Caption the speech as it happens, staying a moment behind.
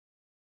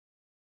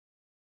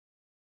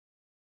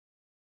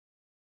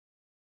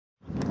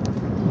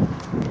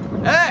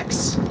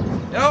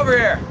Get over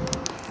here.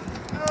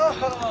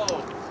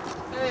 Oh,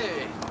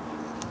 hey.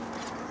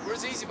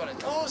 Where's the easy button?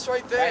 Oh, it's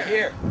right there. Right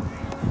here.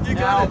 You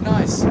got it.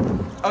 Nice.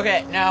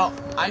 Okay, now,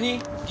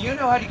 Ani, do you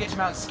know how to get to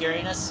Mount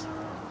Scariness?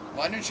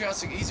 Why don't you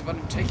ask the easy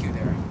button to take you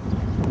there?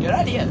 Good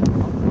idea.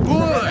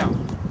 Good.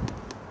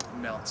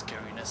 Mount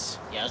Scariness.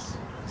 Yes.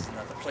 It's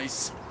not the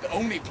place, the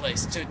only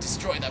place to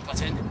destroy that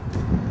button.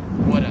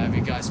 What have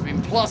you guys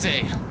been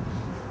plotting?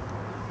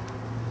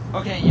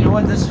 Okay, you know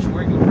what? This is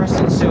working,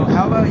 Preston. So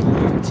how about you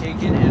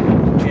take it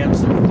and jam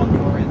some funk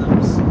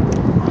rhythms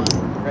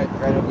right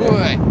over there?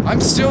 Wait,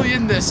 I'm still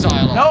in this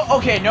dialogue. No,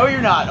 okay, no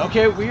you're not.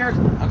 Okay,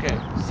 okay,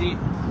 see,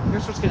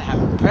 here's what's gonna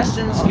happen.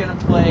 Preston's gonna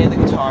play the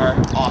guitar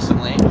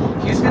awesomely.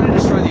 He's gonna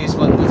destroy the easy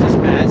button with his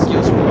mad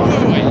skills.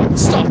 Wait,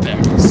 stop there.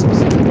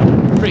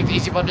 Break the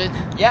easy button?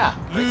 Yeah.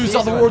 Lose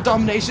all the world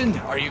domination?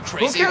 Are you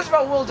crazy? Who cares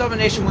about world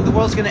domination when the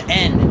world's gonna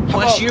end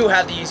once you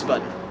have the easy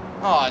button?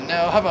 Oh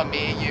no, how about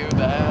me and you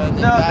then?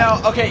 No,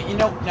 okay, you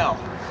know, no.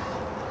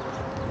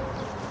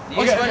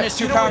 The easy button is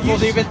too powerful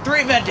to even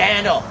 3-bit to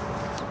handle.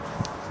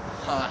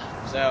 Huh.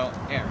 So,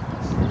 here.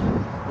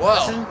 Whoa.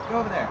 Listen, go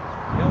over there.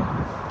 Go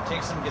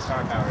take some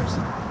guitar powers.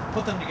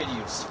 Put them to good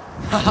use.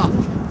 Haha,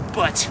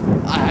 but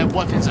I have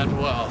weapons as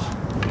well.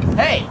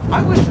 Hey,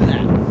 I wished for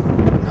that.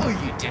 No,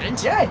 you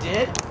didn't. Yeah, I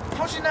did.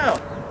 How'd you know?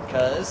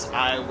 Because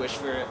I wished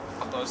for a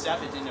bow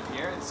staff, it didn't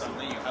appear, and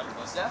suddenly you have a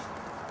bow staff.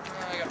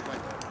 I gotta find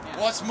that. Yeah.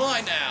 What's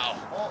mine now?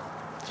 Well,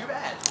 too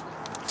bad.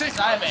 Take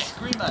I have a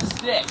Screama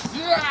stick.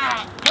 You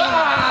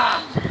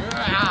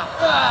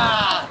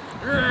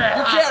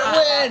can't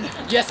win!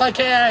 Yes, I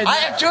can! I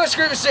have 2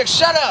 Screama sticks,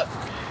 shut up!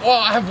 Well,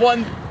 I have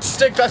one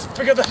stick that's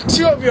bigger than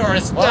 2 of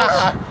yours!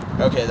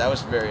 Okay, that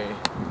was very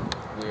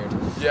weird.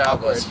 Yeah,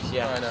 awkward. it was.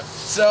 Yeah. I know.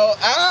 So,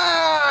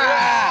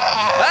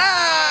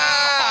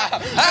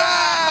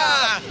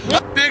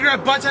 Big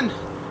red button,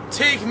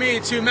 take me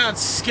to Mount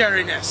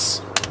Scariness.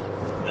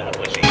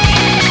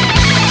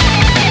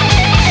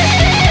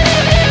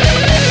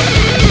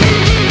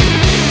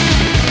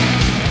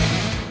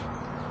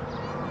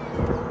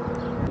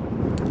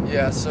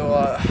 Yeah, so,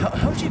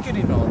 how'd you get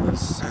into all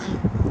this?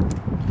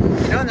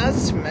 You know,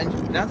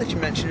 now that you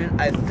mention it,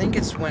 I think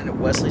it's when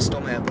Wesley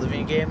stole my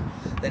Oblivion game,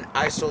 then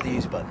I stole the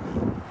easy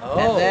button. Oh.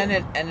 And then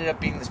it ended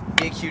up being this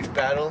big, huge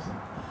battle.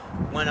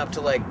 Went up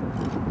to, like,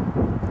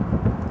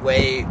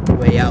 way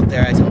out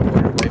there. I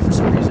teleported away for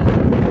some reason.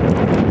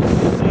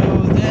 So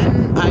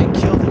then I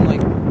killed him,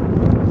 like,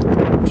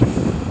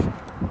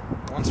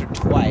 once or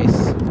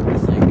twice, I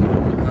think.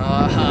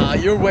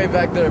 You're way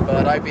back there,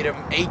 bud. I beat him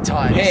 8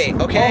 times. Hey,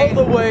 okay. All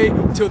the way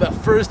to the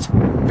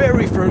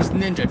very first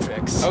ninja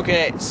tricks.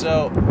 Okay,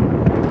 so,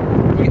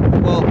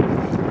 well,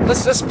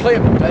 Let's just play a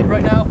bet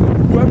right now.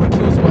 Whoever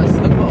kills Wes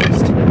the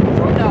most,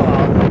 from now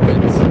on,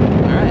 wins.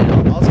 alright,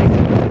 I'll take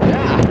that.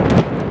 Yeah.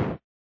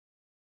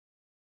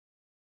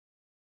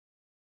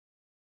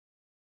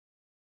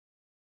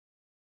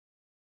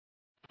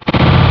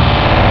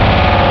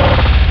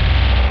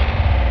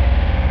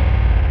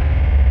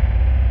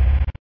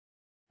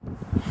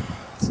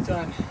 It's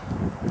done.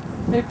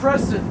 Hey,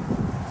 Preston. I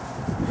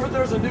heard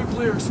there was a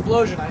nuclear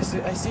explosion. I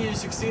see you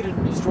succeeded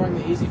in destroying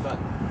the easy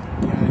button.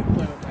 Yeah, I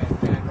play with my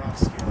bad rock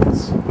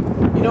skills.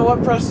 You know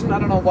what, Preston? I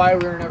don't know why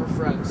we were never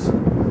friends.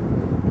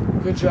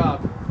 Good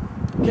job.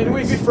 Can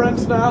we be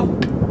friends now?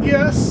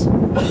 Yes. Okay.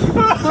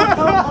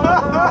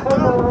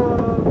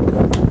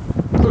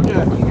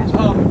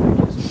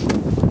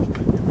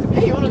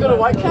 Hey, you wanna go to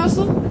White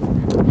Castle?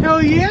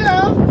 Hell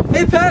yeah.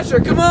 Hey,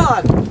 Patrick, come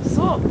on! What's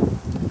up?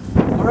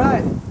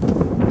 Alright.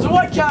 To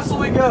White Castle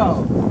we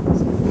go!